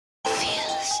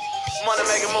Money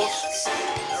making Moochie.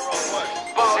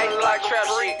 Ballin' like trap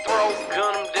street throw,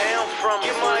 gun them down from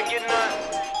get money, get none.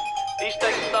 These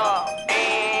stay star. This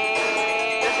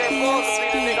ain't supposed to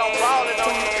be the nigga on ballin' on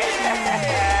you.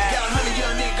 Got 100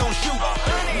 young niggas gon' shoot.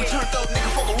 We turned up, nigga,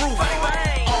 fuck a roof.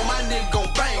 All my niggas gon'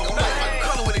 bang. I'm like my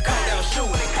color when it come down to shoot.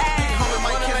 Big homie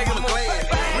might catch from the glad.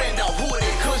 Ran down who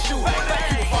they could shoot.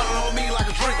 People following on me like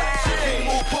a drinker.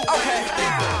 Okay,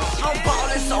 I'm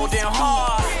ballin' so damn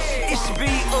hard. It should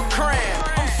be a crime.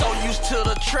 I'm so used to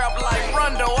the trap like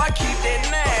Rondo. I keep that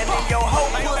 9 in your whole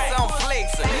pussy. I'm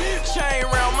flexing. Chain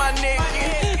round my neck.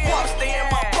 Guap stay in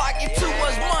my pocket. Too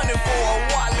much money for a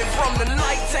wallet. From the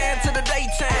nighttime to the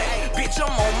daytime. Bitch,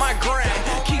 I'm on my grind.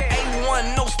 Keep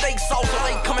A1, no steak sauce, so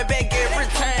they coming back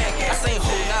every time. I say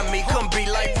who, not me. Come be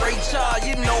like Ray Charles.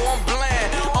 You know I'm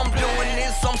blind. I'm doing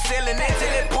this, I'm selling it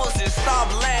till that pussy stop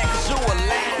lying. Cause you a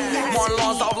lie. More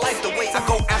laws off life the way I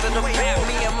go out of the back.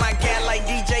 Me and my guy like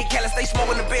DJ Khaled stay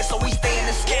smoking the best, so we stay in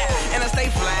the sky. And I stay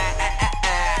fly,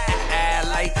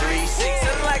 like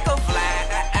 3-6 like a fly.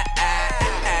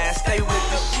 Stay with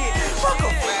the shit, fuck a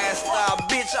fast star,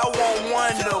 bitch. I want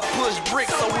one to push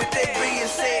bricks. So with that being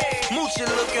said, Moochie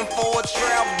looking for a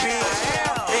trap bitch,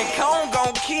 and Cone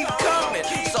gon' keep coming,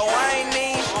 so I ain't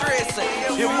even stressing.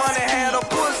 If money had a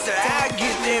pussy, I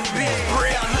get that bitch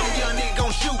brick. Got 100 young niggas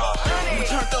gon' shoot. We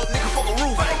turned up, nigga, fuck a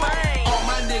roof. All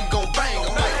my niggas gon' bang.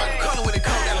 I'm like my color when it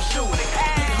come down to shoot.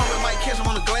 Big homie might catch him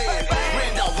on the glad.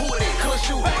 Ran down who they could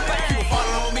shoot. People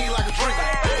following on me like a drinker.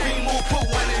 Big move, put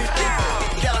one in his dick.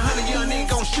 Got 100 young niggas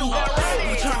gon' shoot.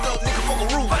 We turned up, nigga, fuck a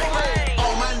roof.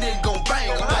 All my niggas gon'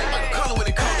 bang. I'm like my color when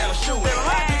it come down to shoot.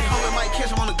 Big homie might catch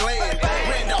him on the glad.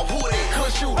 Ran down who they could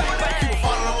shoot. People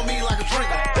following on me like a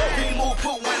drinker. Big move,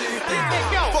 put one in his dick.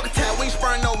 Fuck a time, we ain't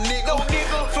spurring no nigga.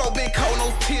 Flow big cold,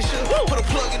 no tissue. Put a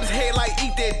plug in his head like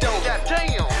eat that dope.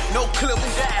 No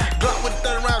clippers. Glock with a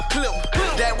 30 round clip.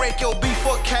 That Dreco beef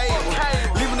for cable.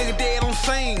 Leave a nigga dead on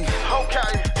scene.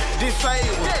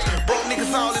 Disabled. Broke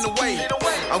niggas all in the way.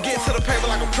 I'm getting to the paper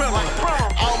like a printer.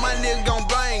 All my niggas gon'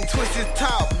 bang. Twist his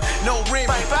top. No rim.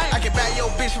 I can buy your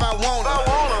bitch if I want her.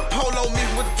 Polo mix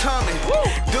with the tummy.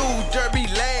 Dude, derby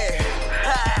lad.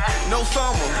 No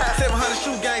summer. 700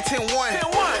 shoot gang 10-1.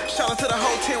 Shout out to the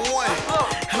whole 10-1.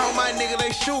 All my niggas,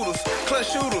 they shooters.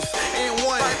 Clutch shooters. In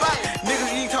one.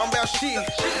 Niggas, you ain't talking about shit.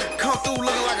 Come through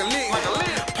looking like a lick.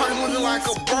 Pocket looking like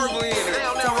a burglar in it.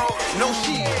 No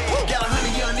shit. Got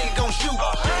 100 young niggas gon' shoot.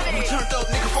 We turned up,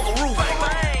 nigga, fuck a roof.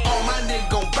 All my niggas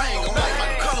gon' bang. I'm like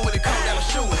my color when it come down to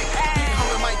shoot. Big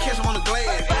homie might catch him on the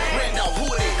glad.